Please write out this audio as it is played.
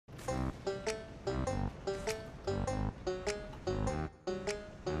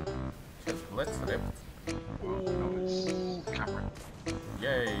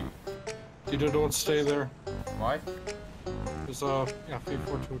Dita, don't stay there. Why? There's yeah,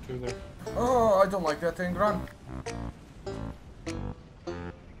 3422 there. Oh, I don't like that thing. Run.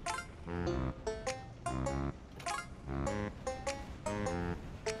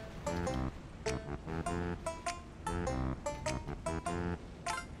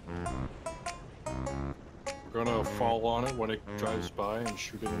 We're gonna fall on it when it drives by and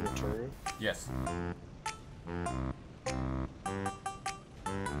shoot it in the turret. Yes.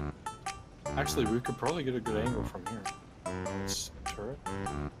 Actually, we could probably get a good angle from here. This turret.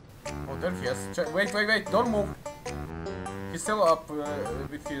 Oh, there he is. Wait, wait, wait. Don't move. He's still up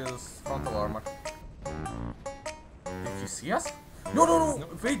with his frontal armor. Did he see us? No, no, no.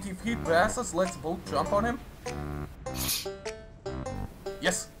 Wait, if he passes, let's both jump on him.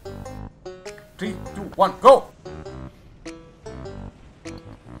 Yes. 3, 2, 1, go!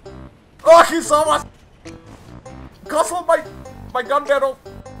 Oh, he saw us! Castle, my gun barrel!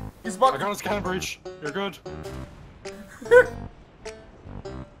 He's back. I got his cannon breach. You're good.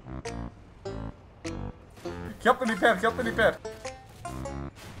 Help me repair, help me repair.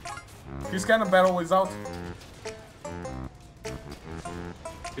 His cannon barrel is out.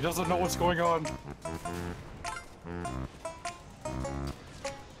 He doesn't know what's going on.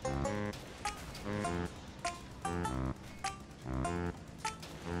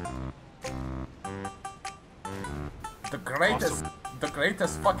 The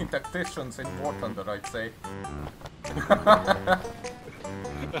greatest fucking tacticians in War Thunder, I'd say.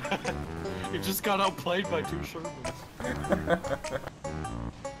 He just got outplayed by 2 Shermans.